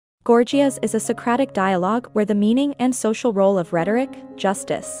Gorgias is a Socratic dialogue where the meaning and social role of rhetoric,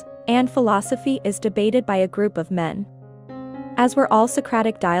 justice, and philosophy is debated by a group of men. As were all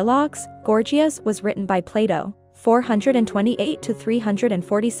Socratic dialogues, Gorgias was written by Plato, 428 to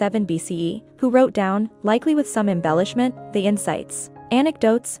 347 BCE, who wrote down, likely with some embellishment, the insights,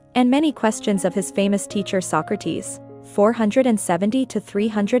 anecdotes, and many questions of his famous teacher Socrates, 470 to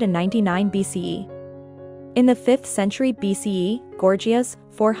 399 BCE. In the 5th century BCE, Gorgias,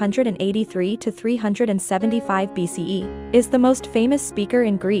 483 to 375 BCE, is the most famous speaker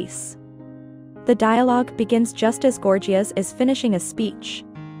in Greece. The dialogue begins just as Gorgias is finishing a speech.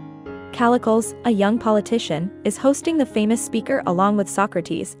 Callicles, a young politician, is hosting the famous speaker along with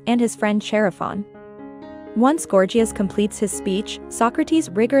Socrates and his friend Chaerephon. Once Gorgias completes his speech, Socrates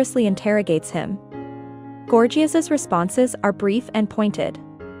rigorously interrogates him. Gorgias's responses are brief and pointed.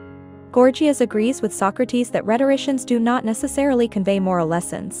 Gorgias agrees with Socrates that rhetoricians do not necessarily convey moral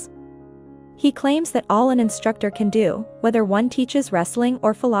lessons. He claims that all an instructor can do, whether one teaches wrestling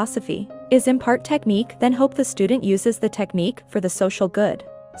or philosophy, is impart technique, then hope the student uses the technique for the social good.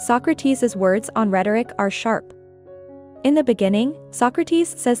 Socrates' words on rhetoric are sharp. In the beginning,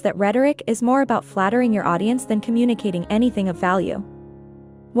 Socrates says that rhetoric is more about flattering your audience than communicating anything of value.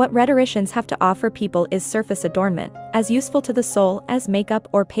 What rhetoricians have to offer people is surface adornment, as useful to the soul as makeup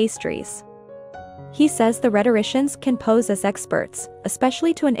or pastries. He says the rhetoricians can pose as experts,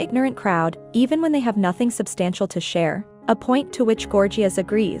 especially to an ignorant crowd, even when they have nothing substantial to share, a point to which Gorgias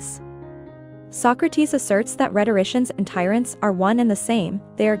agrees. Socrates asserts that rhetoricians and tyrants are one and the same,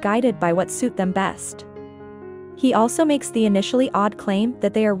 they are guided by what suit them best. He also makes the initially odd claim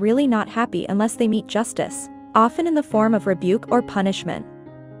that they are really not happy unless they meet justice, often in the form of rebuke or punishment.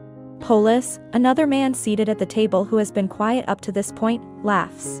 Polus, another man seated at the table who has been quiet up to this point,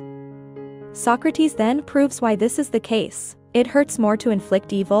 laughs. Socrates then proves why this is the case. It hurts more to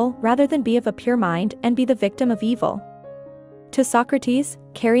inflict evil rather than be of a pure mind and be the victim of evil. To Socrates,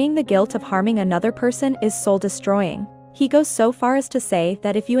 carrying the guilt of harming another person is soul-destroying. He goes so far as to say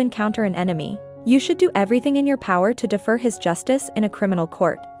that if you encounter an enemy, you should do everything in your power to defer his justice in a criminal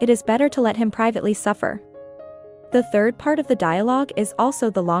court. It is better to let him privately suffer. The third part of the dialogue is also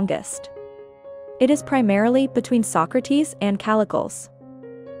the longest. It is primarily between Socrates and Callicles.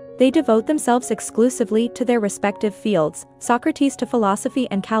 They devote themselves exclusively to their respective fields, Socrates to philosophy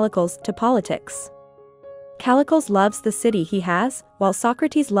and Callicles to politics. Callicles loves the city he has, while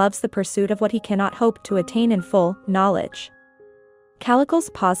Socrates loves the pursuit of what he cannot hope to attain in full, knowledge. Callicles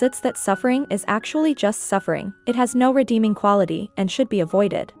posits that suffering is actually just suffering, it has no redeeming quality and should be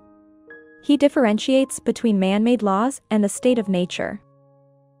avoided. He differentiates between man-made laws and the state of nature.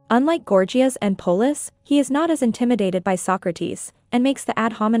 Unlike Gorgias and Polus, he is not as intimidated by Socrates, and makes the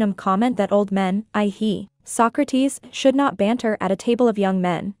ad hominem comment that old men, i.e., Socrates, should not banter at a table of young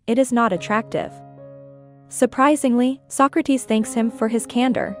men, it is not attractive. Surprisingly, Socrates thanks him for his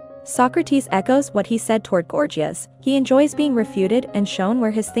candor. Socrates echoes what he said toward Gorgias, he enjoys being refuted and shown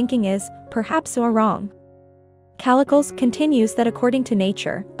where his thinking is, perhaps or wrong. Callicles continues that according to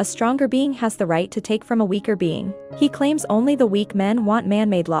nature, a stronger being has the right to take from a weaker being. He claims only the weak men want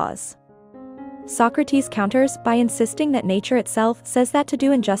man-made laws. Socrates counters by insisting that nature itself says that to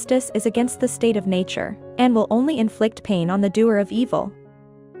do injustice is against the state of nature, and will only inflict pain on the doer of evil.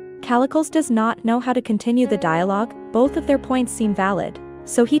 Callicles does not know how to continue the dialogue, both of their points seem valid,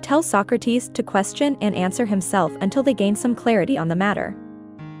 so he tells Socrates to question and answer himself until they gain some clarity on the matter.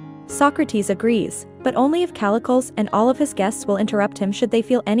 Socrates agrees, but only if Callicles and all of his guests will interrupt him should they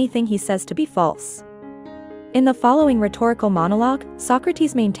feel anything he says to be false. In the following rhetorical monologue,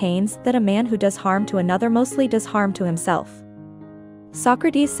 Socrates maintains that a man who does harm to another mostly does harm to himself.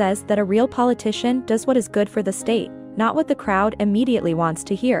 Socrates says that a real politician does what is good for the state, not what the crowd immediately wants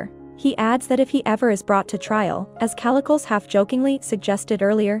to hear. He adds that if he ever is brought to trial, as Callicles half-jokingly suggested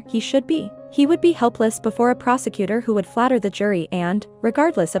earlier he should be, he would be helpless before a prosecutor who would flatter the jury and,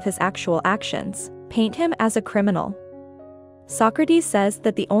 regardless of his actual actions, paint him as a criminal. Socrates says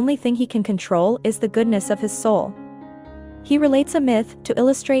that the only thing he can control is the goodness of his soul. He relates a myth to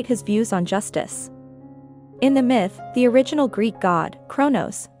illustrate his views on justice. In the myth, the original Greek god,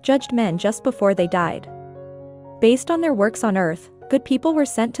 Kronos, judged men just before they died. Based on their works on earth, good people were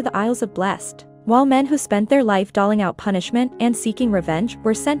sent to the Isles of Blessed, while men who spent their life doling out punishment and seeking revenge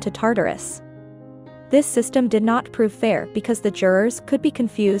were sent to Tartarus. This system did not prove fair because the jurors could be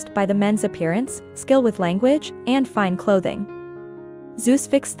confused by the men's appearance, skill with language, and fine clothing. Zeus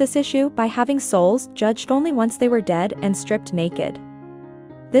fixed this issue by having souls judged only once they were dead and stripped naked.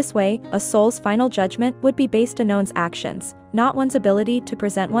 This way, a soul's final judgment would be based on one's actions, not one's ability to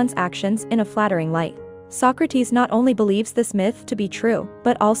present one's actions in a flattering light. Socrates not only believes this myth to be true,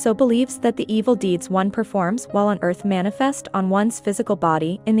 but also believes that the evil deeds one performs while on earth manifest on one's physical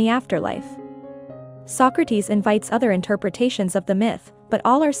body in the afterlife. Socrates invites other interpretations of the myth, but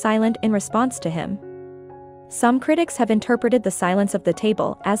all are silent in response to him. Some critics have interpreted the silence of the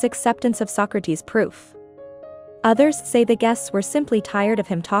table as acceptance of Socrates' proof. Others say the guests were simply tired of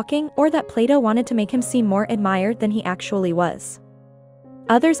him talking, or that Plato wanted to make him seem more admired than he actually was.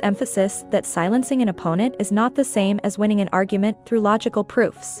 Others emphasize that silencing an opponent is not the same as winning an argument through logical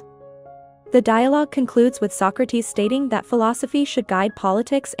proofs. The dialogue concludes with Socrates stating that philosophy should guide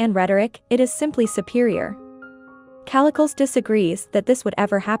politics and rhetoric, it is simply superior. Callicles disagrees that this would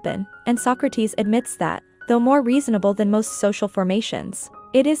ever happen, and Socrates admits that, though more reasonable than most social formations,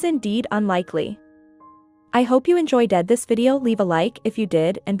 it is indeed unlikely. I hope you enjoyed this video. Leave a like if you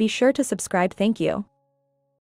did and be sure to subscribe. Thank you.